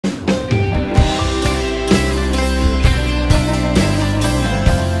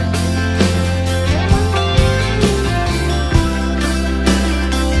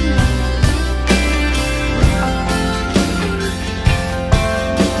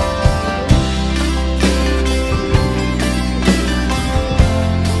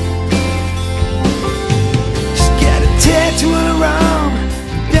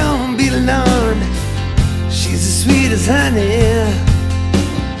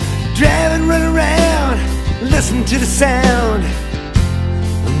listen to the sound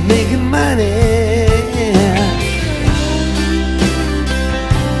of making money.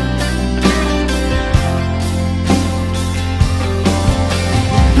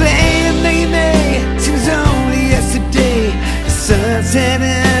 Playing Lenny seems only yesterday. The sunset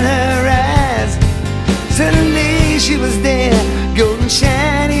in her eyes. Suddenly she was there, golden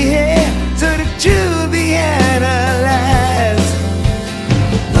shiny hair, so the truth behind her lies.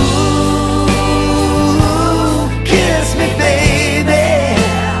 Ooh, kiss me, baby.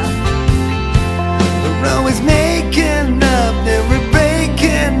 We're always making up, then we're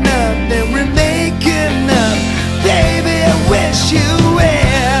breaking up, then we're making up. Baby, I wish you well.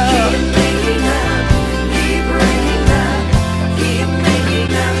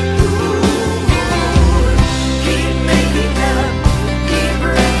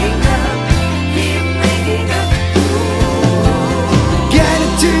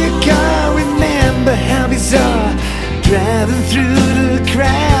 How bizarre, driving through the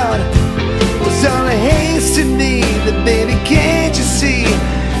crowd was all a haste to me. But baby, can't you see,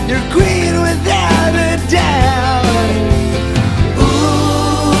 you're queen without a doubt.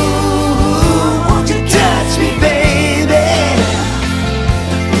 Ooh, won't you touch me, baby?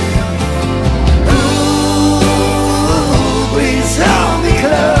 Ooh, please hold me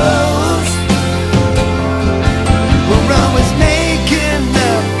close. We're always making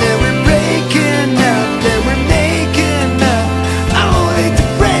up, then we're breaking up.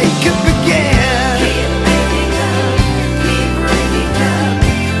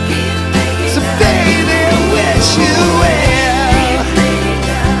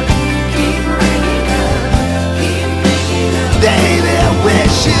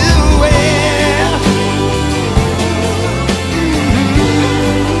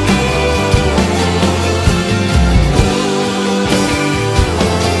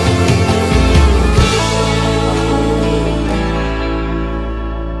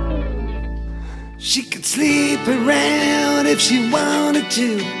 She could sleep around if she wanted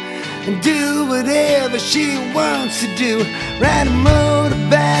to, and do whatever she wants to do. Ride a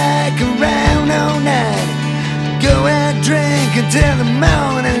motorbike around all night, go out drinking till the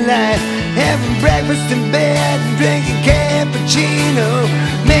morning light, having breakfast in bed and drinking cappuccino,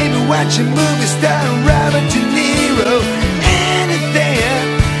 maybe watch a movie starring Robert De